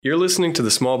You're listening to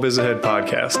the Small Biz Ahead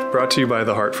podcast, brought to you by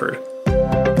The Hartford.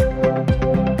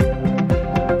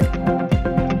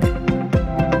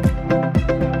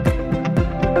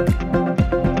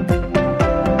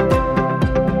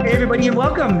 Hey everybody, and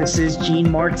welcome. This is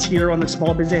Gene Marks here on the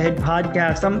Small Biz Ahead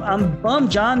podcast. I'm bummed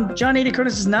John Adakonis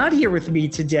is not here with me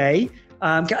today.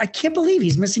 I can't believe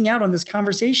he's missing out on this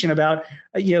conversation about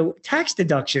tax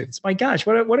deductions. My gosh,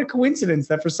 what a coincidence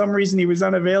that for some reason he was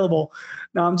unavailable.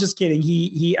 No, I'm just kidding.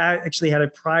 He actually had a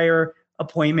prior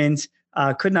appointment,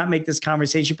 could not make this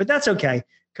conversation, but that's okay.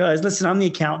 Because listen, I'm the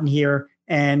accountant here,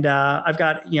 and I've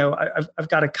got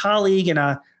a colleague and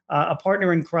a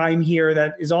partner in crime here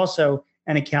that is also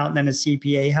an accountant and a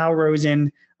CPA, Hal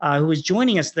Rosen, who is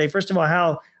joining us today. First of all,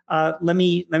 Hal, let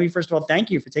me first of all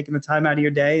thank you for taking the time out of your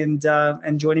day and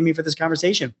joining me for this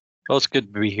conversation. Well, it's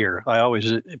good to be here. I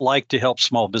always like to help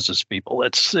small business people.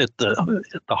 It's at the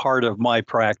heart of my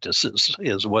practice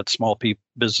is what small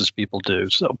business people do.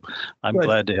 So I'm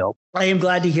glad to help. I am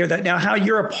glad to hear that. Now, Hal,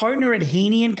 you're a partner at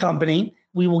Haney & Company.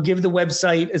 We will give the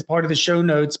website as part of the show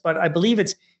notes, but I believe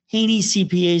it's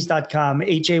HaneyCPAs.com,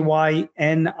 HAYNIE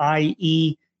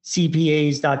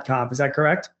CPAs.com. Is that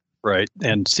correct? Right.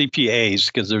 And CPAs,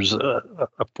 because there's a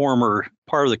former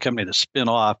part of the company that spin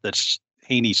off that's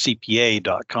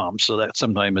HaneyCPA.com. So that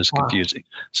sometimes is confusing.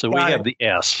 So we have the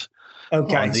S on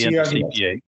the end of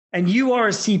CPA. And you are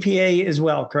a CPA as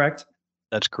well, correct?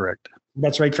 That's correct.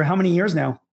 That's right. For how many years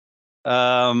now?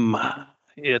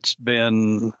 It's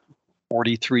been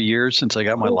 43 years since I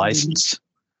got my license.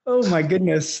 Oh my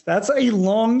goodness, that's a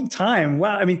long time.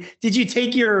 Wow. I mean, did you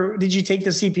take the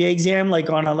CPA exam like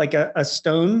on a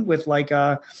stone with like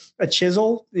a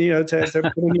chisel,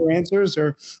 to put in your answers,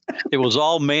 or? It was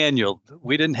all manual.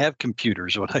 We didn't have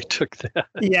computers when I took that.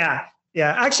 Yeah.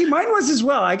 Actually, mine was as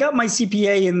well. I got my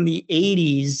CPA in the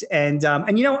 80s, and I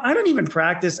don't even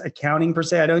practice accounting per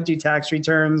se. I don't do tax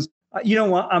returns. You know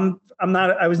what?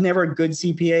 I was never a good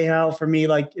CPA, Hal. For me,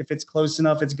 like if it's close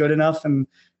enough, it's good enough, and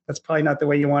that's probably not the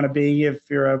way you want to be if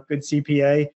you're a good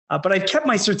CPA. But I've kept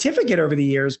my certificate over the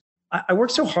years. I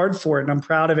worked so hard for it, and I'm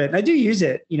proud of it. And I do use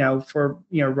it, for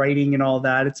writing and all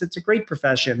that. It's a great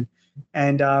profession.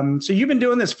 And so you've been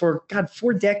doing this for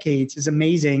 4 decades. Is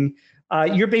amazing.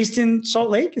 You're based in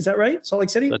Salt Lake, is that right? Salt Lake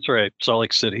City? That's right, Salt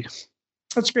Lake City.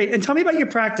 That's great. And tell me about your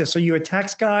practice. Are you a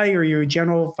tax guy, or are you a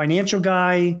general financial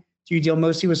guy? Do you deal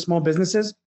mostly with small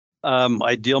businesses?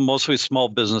 I deal mostly with small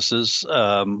businesses.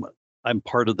 I'm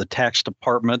part of the tax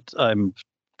department. I'm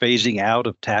phasing out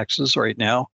of taxes right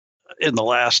now. In the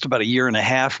last about a year and a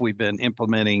half, we've been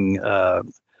implementing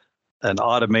an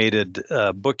automated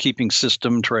bookkeeping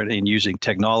system, and using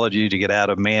technology to get out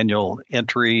of manual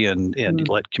entry and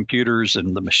let computers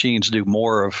and the machines do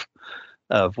more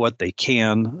of what they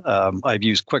can. I've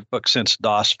used QuickBooks since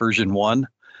DOS version 1.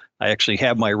 I actually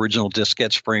have my original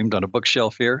diskettes framed on a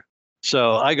bookshelf here.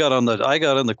 So I got on the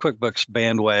QuickBooks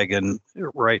bandwagon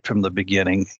right from the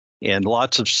beginning, and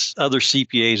lots of other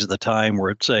CPAs at the time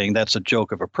were saying that's a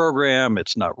joke of a program.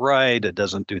 It's not right. It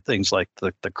doesn't do things like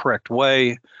the correct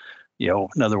way. In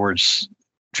other words,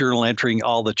 journal entering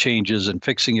all the changes and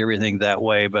fixing everything that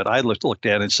way. But I looked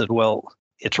at it and said, well,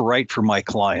 it's right for my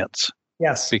clients.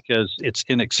 Yes, because it's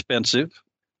inexpensive.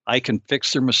 I can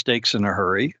fix their mistakes in a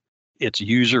hurry. It's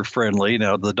user friendly.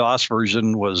 Now the DOS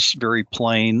version was very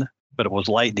plain, but it was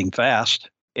lightning fast.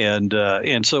 And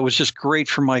so it was just great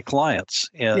for my clients.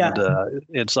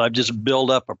 And so I've just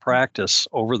built up a practice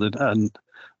over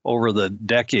the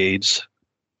decades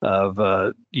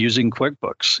of using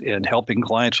QuickBooks and helping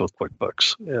clients with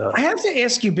QuickBooks. I have to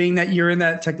ask you, being that you're in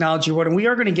that technology world, and we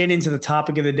are going to get into the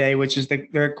topic of the day, which is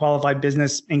the qualified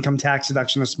business income tax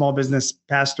deduction, the small business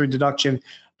pass-through deduction.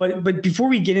 But before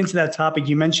we get into that topic,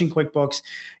 you mentioned QuickBooks.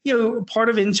 Part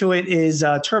of Intuit is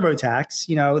TurboTax.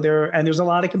 There's a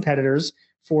lot of competitors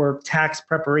for tax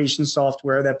preparation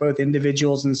software that both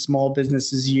individuals and small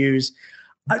businesses use.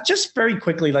 Just very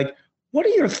quickly, what are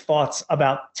your thoughts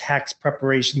about tax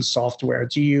preparation software?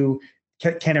 Can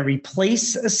it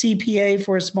replace a CPA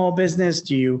for a small business?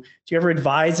 Do you ever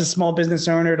advise a small business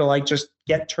owner to just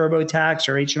get TurboTax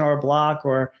or H&R Block,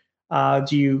 or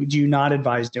do you not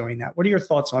advise doing that? What are your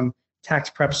thoughts on tax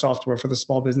prep software for the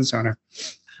small business owner?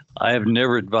 I have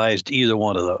never advised either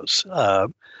one of those.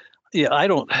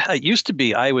 It used to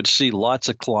be, I would see lots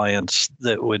of clients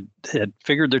that had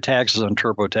figured their taxes on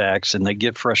TurboTax, and they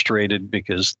get frustrated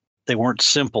because they weren't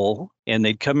simple, and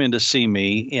they'd come in to see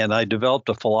me, and I developed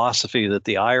a philosophy that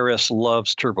the IRS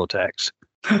loves TurboTax.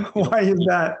 Why is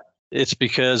that? It's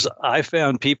because I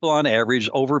found people on average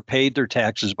overpaid their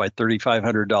taxes by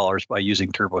 $3,500 by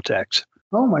using TurboTax.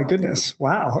 Oh my goodness!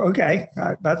 Wow. Okay,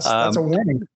 that's a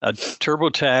warning.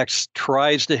 TurboTax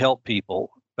tries to help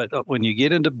people, but when you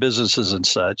get into businesses and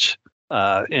such,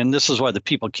 and this is why the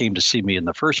people came to see me in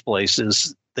the first place,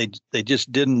 is they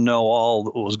just didn't know all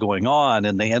that was going on,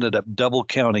 and they ended up double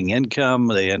counting income.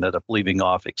 They ended up leaving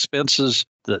off expenses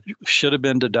that should have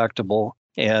been deductible.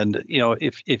 And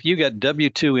if you got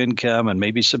W-2 income and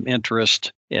maybe some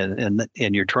interest, and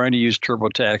you're trying to use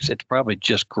TurboTax, it's probably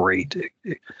just great.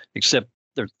 Except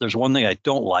there's one thing I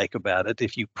don't like about it.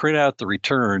 If you print out the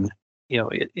return,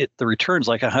 the return's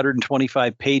like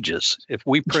 125 pages. If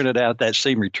we printed out that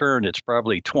same return, it's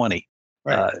probably 20.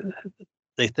 Right.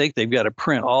 They think they've got to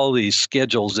print all these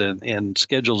schedules and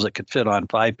schedules that could fit on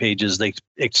 5 pages. They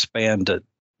expand to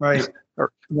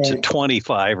to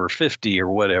 25 or 50 or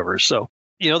whatever. So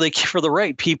they, for the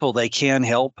right people, they can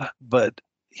help. But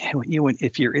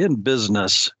if you're in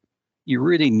business, you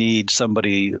really need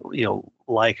somebody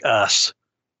like us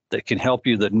that can help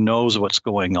you, that knows what's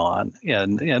going on,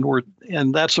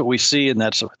 and that's what we see, and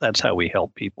that's how we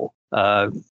help people.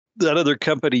 That other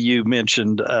company you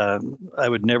mentioned, I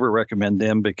would never recommend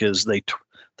them, because they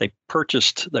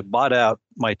bought out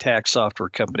my tax software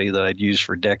company that I'd used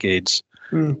for decades,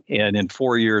 and in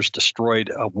 4 years destroyed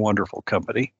a wonderful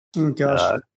company. Oh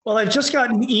gosh. Well, I've just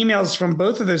gotten emails from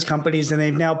both of those companies, and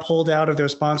they've now pulled out of their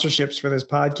sponsorships for this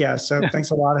podcast. So thanks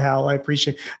a lot, Hal. I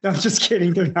appreciate it. No, I'm just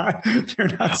kidding. They're not.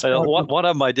 One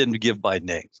of them I didn't give by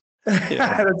name.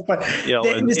 That's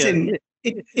fine. Listen,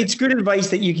 it's good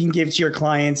advice that you can give to your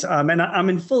clients. And I'm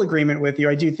in full agreement with you.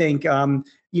 I do think,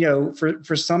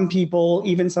 for some people,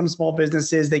 even some small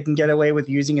businesses, they can get away with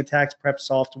using a tax prep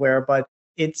software. But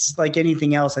it's like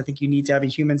anything else. I think you need to have a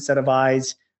human set of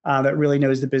eyes that really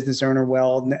knows the business owner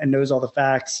well and knows all the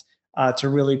facts to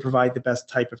really provide the best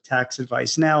type of tax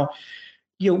advice. Now,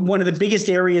 one of the biggest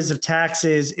areas of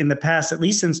taxes in the past, at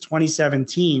least since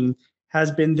 2017, has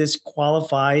been this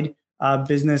qualified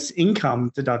business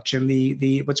income deduction,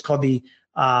 the what's called the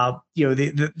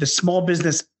small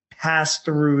business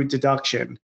pass-through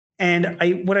deduction.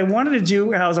 And what I wanted to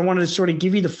do, Hal, is I wanted to sort of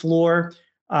give you the floor.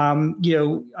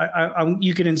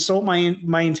 You can insult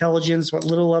my intelligence, what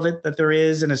little of it that there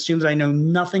is, and assume that I know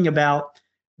nothing about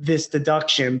this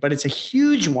deduction, but it's a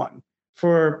huge one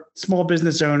for small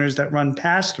business owners that run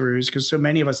pass-throughs, because so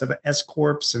many of us have S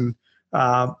corps and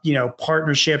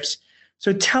partnerships.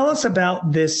 So tell us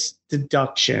about this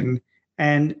deduction,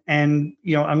 and I'm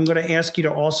going to ask you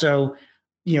to also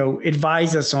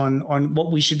advise us on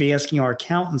what we should be asking our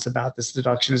accountants about this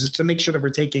deduction, is to make sure that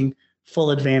we're taking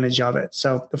full advantage of it.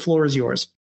 So the floor is yours.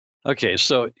 Okay,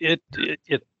 so it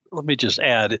let me just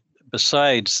add,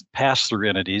 besides pass-through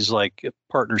entities like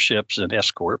partnerships and S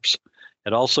corps,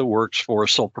 it also works for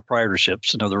sole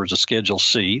proprietorships. In other words, a Schedule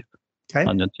C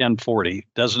on the 1040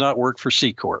 does not work for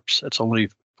C corps. It's only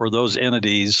for those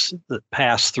entities that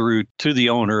pass through to the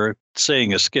owner.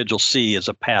 Saying a Schedule C is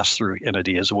a pass-through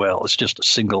entity as well. It's just a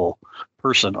single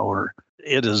person owner.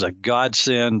 It is a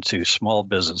godsend to small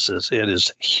businesses. It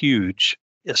is huge.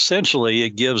 Essentially,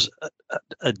 it gives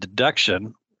a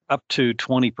deduction up to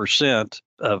 20%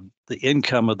 of the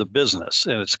income of the business,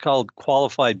 and it's called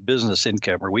qualified business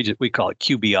income, or we call it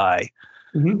QBI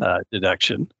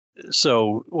deduction.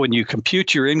 So when you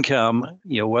compute your income,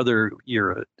 whether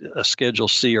you're a Schedule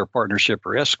C or partnership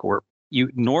or S corp,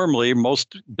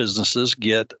 most businesses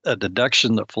get a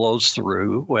deduction that flows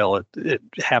through. Well, it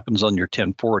happens on your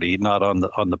 1040, not on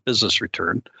the business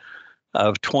return,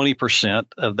 of 20%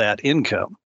 of that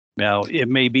income. Now, it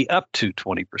may be up to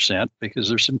 20% because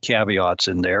there's some caveats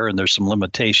in there and there's some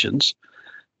limitations,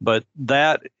 but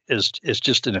that is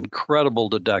just an incredible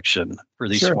deduction for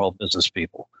these small business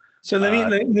people. So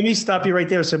let me stop you right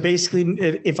there. So basically,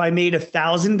 if I made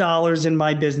 $1,000 in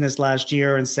my business last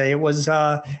year, and say it was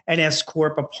an S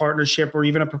corp, a partnership, or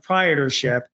even a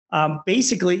proprietorship,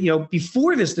 basically,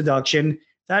 before this deduction,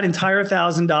 that entire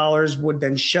 $1,000 would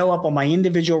then show up on my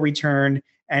individual return,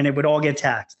 and it would all get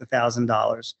taxed,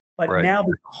 $1,000. But now,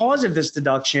 because of this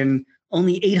deduction,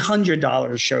 only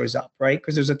 $800 shows up, right?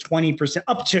 Because there's a 20%,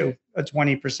 up to a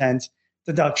 20%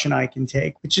 deduction I can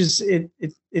take, which is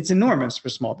it's enormous for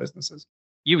small businesses.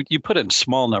 You put it in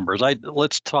small numbers.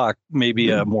 Let's talk maybe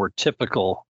a more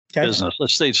typical business.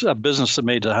 Let's say it's a business that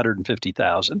made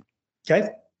 $150,000. Okay,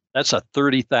 that's a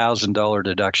 $30,000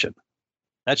 deduction.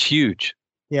 That's huge.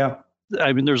 Yeah.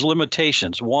 I mean, there's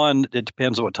limitations. One, it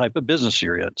depends on what type of business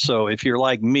you're in. So if you're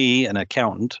like me, an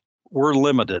accountant, we're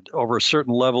limited over a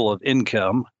certain level of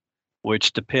income,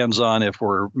 which depends on if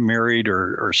we're married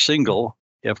or single.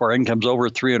 If our income's over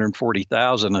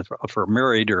 $340,000, if we're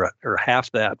married, or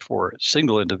half that for a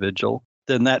single individual,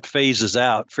 then that phases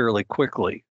out fairly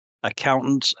quickly.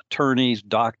 accountants, attorneys,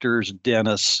 doctors,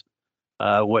 dentists,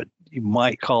 what you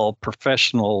might call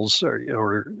professionals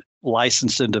or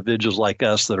licensed individuals like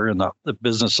us that are in the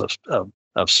business of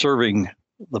serving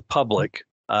the public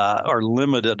are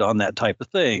limited on that type of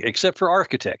thing, except for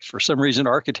architects. For some reason,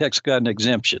 architects got an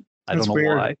exemption. I don't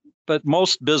know why. But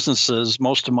most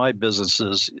of my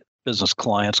business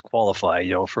clients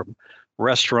qualify, from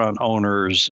restaurant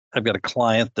owners. I've got a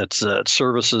client that's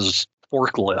services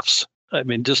forklifts. I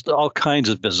mean, just all kinds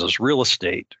of business, real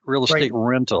estate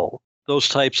rental, those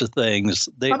types of things.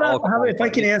 If I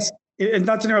can ask, and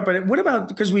not to interrupt, but what about,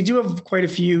 because we do have quite a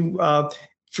few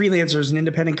freelancers and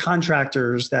independent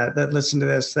contractors that listen to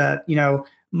this that,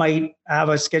 might have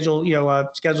a schedule,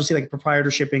 Schedule C, like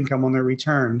proprietorship income on their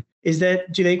return. Do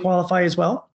they qualify as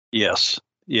well? Yes.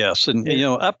 And,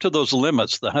 up to those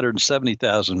limits, the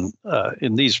 170,000,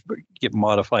 and these get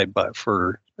modified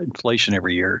for inflation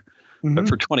every year. Mm-hmm. But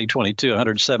for 2022,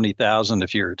 170,000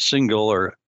 if you're single,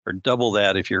 or double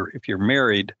that if you're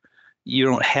married. You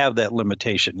don't have that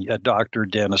limitation. A doctor,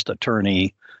 dentist,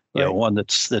 attorney, one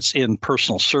that's in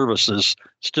personal services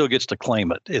still gets to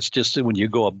claim it. It's just that when you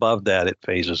go above that, it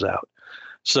phases out.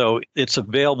 So it's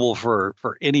available for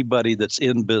anybody that's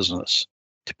in business.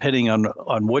 Depending on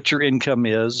what your income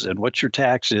is and what your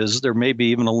tax is, there may be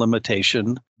even a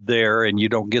limitation there, and you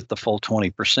don't get the full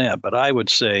 20%. But I would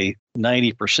say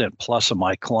 90% plus of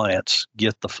my clients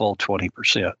get the full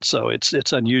 20%. So it's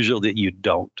unusual that you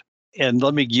don't. And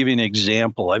let me give you an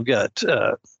example. I've got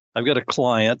a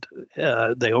client.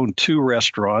 They own 2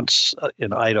 restaurants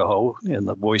in Idaho, in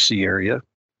the Boise area.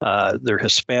 They're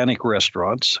Hispanic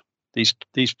restaurants. This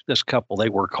couple, they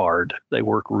work hard. They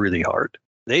work really hard.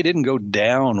 They didn't go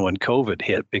down when COVID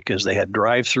hit because they had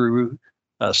drive-through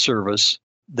service.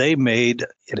 They made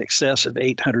in excess of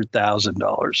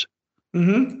 $800,000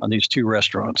 on these 2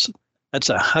 restaurants. That's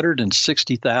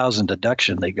 $160,000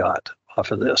 deduction they got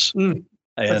off of this.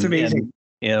 That's amazing.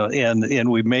 And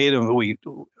we made them. A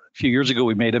few years ago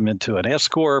we made them into an S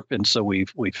corp, and so we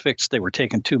fixed. They were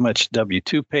taking too much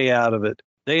W-2 pay out of it.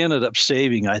 They ended up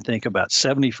saving, I think, about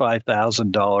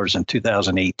 $75,000 in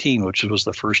 2018, which was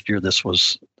the first year this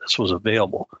was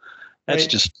available. That's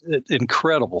just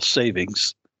incredible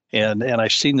savings. And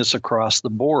I've seen this across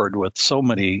the board with so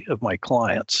many of my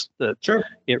clients that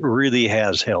it really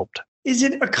has helped. Is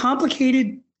it a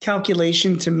complicated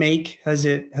calculation to make? Has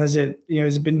it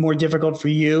been more difficult for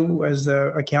you as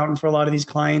the accountant for a lot of these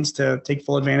clients to take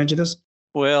full advantage of this?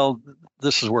 Well,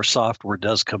 this is where software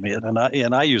does come in,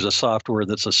 and I use a software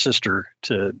that's a sister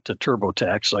to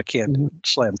TurboTax. So I can't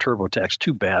slam TurboTax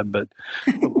too bad, but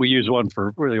we use one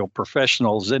for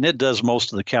professionals, and it does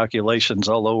most of the calculations.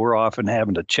 Although we're often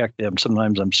having to check them,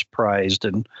 sometimes I'm surprised,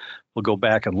 and we'll go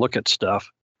back and look at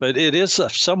stuff. But it is a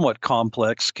somewhat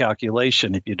complex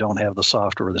calculation if you don't have the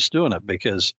software that's doing it.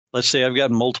 Because let's say I've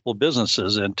got multiple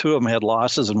businesses, and 2 of them had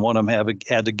losses, and 1 of them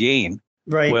had a gain.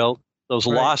 Right. Well, those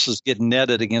losses get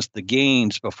netted against the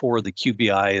gains before the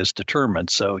QBI is determined.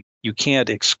 So you can't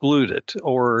exclude it.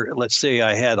 Or let's say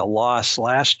I had a loss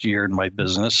last year in my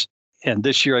business, and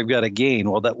this year I've got a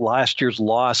gain. Well, that last year's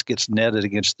loss gets netted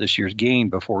against this year's gain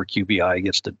before QBI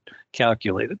gets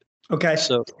calculated. Okay.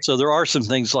 So there are some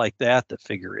things like that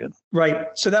figure in. Right.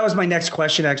 So that was my next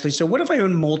question, actually. So what if I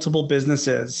own multiple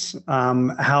businesses?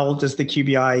 How does the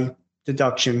QBI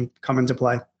deduction come into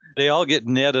play? They all get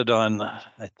netted on,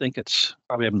 I think it's,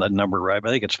 probably having the number right, but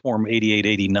I think it's Form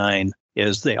 8889,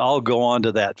 is they all go onto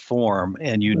that form,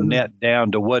 and you net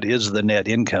down to what is the net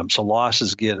income. So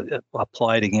losses get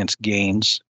applied against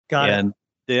gains. Got it. And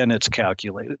then it's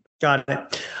calculated. Got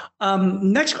it.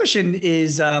 Next question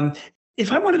is,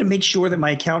 if I wanted to make sure that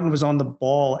my accountant was on the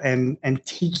ball and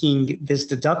taking this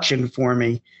deduction for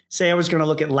me, say I was going to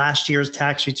look at last year's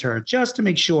tax return just to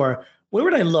make sure, where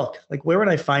would I look? Like, where would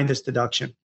I find this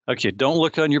deduction? Okay, don't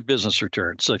look on your business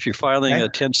return. So if you're filing a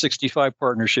 1065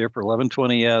 partnership or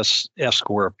 1120S S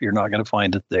Corp, you're not going to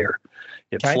find it there.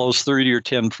 It flows through to your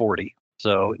 1040.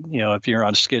 So, if you're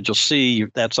on Schedule C,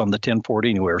 that's on the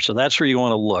 1040 anywhere. So that's where you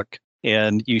want to look.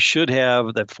 And you should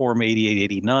have that Form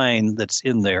 8889 that's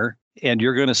in there. And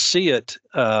you're going to see it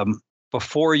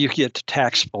before you get to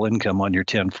taxable income on your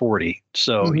 1040.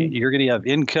 So you're going to have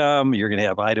income, you're going to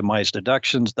have itemized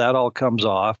deductions, that all comes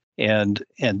off. And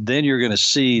then you're going to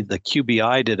see the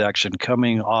QBI deduction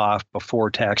coming off before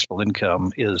taxable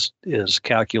income is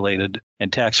calculated.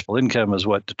 And taxable income is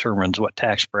what determines what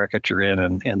tax bracket you're in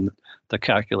and the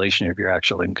calculation of your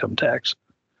actual income tax.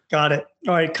 Got it.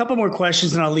 All right, a couple more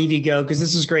questions and I'll leave you go because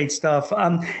this is great stuff.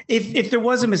 If there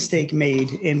was a mistake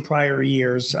made in prior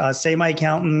years, say my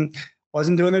accountant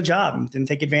wasn't doing their job, didn't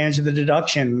take advantage of the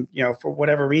deduction, for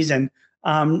whatever reason,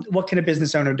 what can a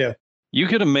business owner do? You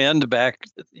can amend back,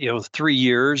 3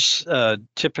 years.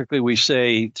 Typically, we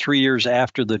say 3 years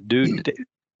after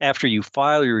after you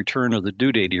file your return or the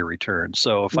due date of your return.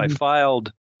 So if I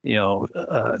filed,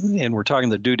 and we're talking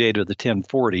the due date of the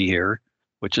 1040 here,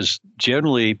 which has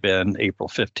generally been April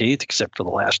 15th, except for the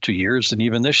last 2 years, and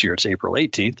even this year it's April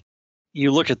 18th.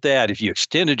 You look at that. If you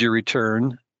extended your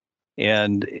return,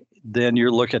 and then you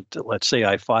look at, let's say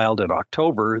I filed in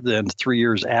October, then 3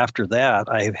 years after that,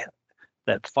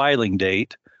 that filing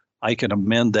date, I can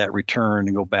amend that return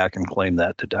and go back and claim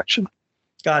that deduction.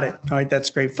 Got it. All right, that's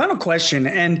great. Final question,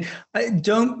 and I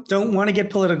don't want to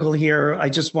get political here. I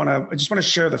just want to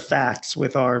share the facts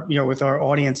with our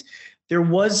audience. There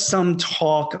was some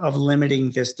talk of limiting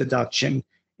this deduction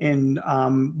in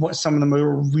some of the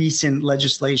more recent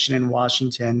legislation in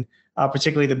Washington,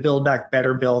 particularly the Build Back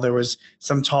Better bill. There was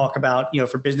some talk about,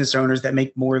 for business owners that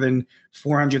make more than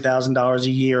 $400,000 a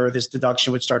year, this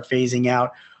deduction would start phasing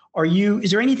out.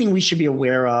 Is there anything we should be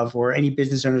aware of, or any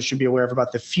business owners should be aware of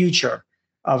about the future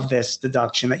of this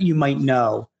deduction that you might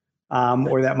know,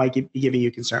 or that might be giving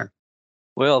you concern?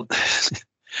 Well,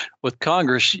 with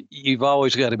Congress, you've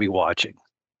always got to be watching.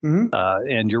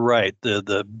 And you're right.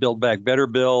 The Build Back Better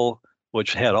bill,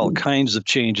 which had all kinds of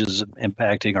changes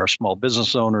impacting our small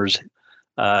business owners,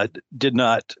 did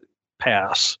not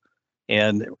pass.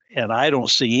 And I don't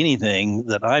see anything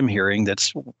that I'm hearing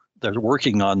they're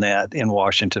working on that in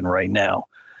Washington right now.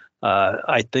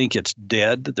 I think it's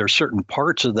dead. There's certain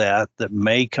parts of that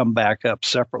may come back up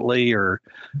separately or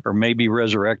may be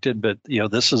resurrected. But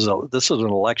this is an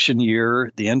election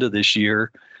year, the end of this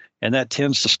year, and that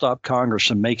tends to stop Congress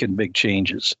from making big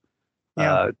changes.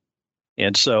 Yeah.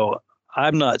 And so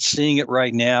I'm not seeing it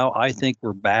right now. I think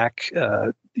we're back,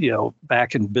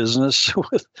 back in business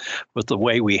with the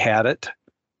way we had it,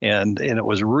 and it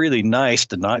was really nice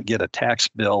to not get a tax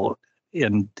bill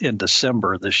in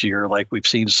December this year, like we've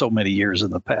seen so many years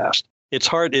in the past. It's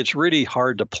hard. It's really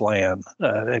hard to plan.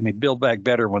 Build Back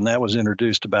Better, when that was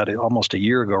introduced about almost a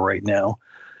year ago right now,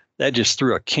 that just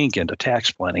threw a kink into tax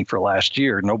planning for last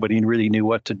year. Nobody really knew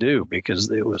what to do because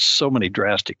there was so many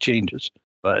drastic changes.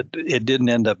 But it didn't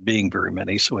end up being very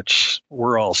many, which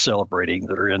we're all celebrating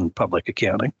that are in public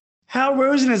accounting. Hal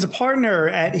Rosen is a partner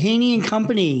at Haney &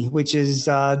 Company, which is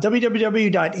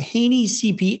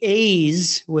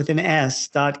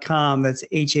www.haneycpas.com. That's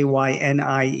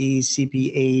HAYNIE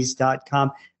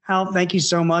CPAs.com. Hal, thank you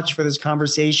so much for this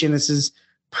conversation. This is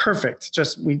perfect.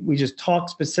 We just talked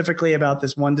specifically about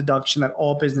this one deduction that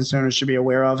all business owners should be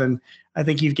aware of. And I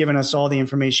think you've given us all the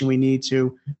information we need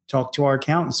to talk to our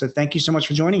accountants. So thank you so much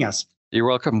for joining us. You're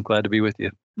welcome. Glad to be with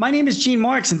you. My name is Gene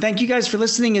Marks, and thank you guys for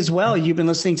listening as well. You've been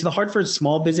listening to the Hartford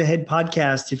Small Biz Ahead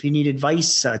podcast. If you need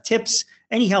advice, tips,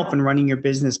 any help in running your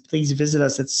business, please visit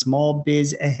us at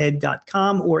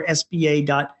smallbizahead.com or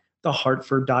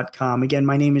sba.thehartford.com. Again,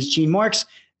 my name is Gene Marks.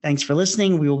 Thanks for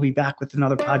listening. We will be back with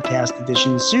another podcast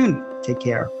edition soon. Take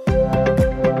care.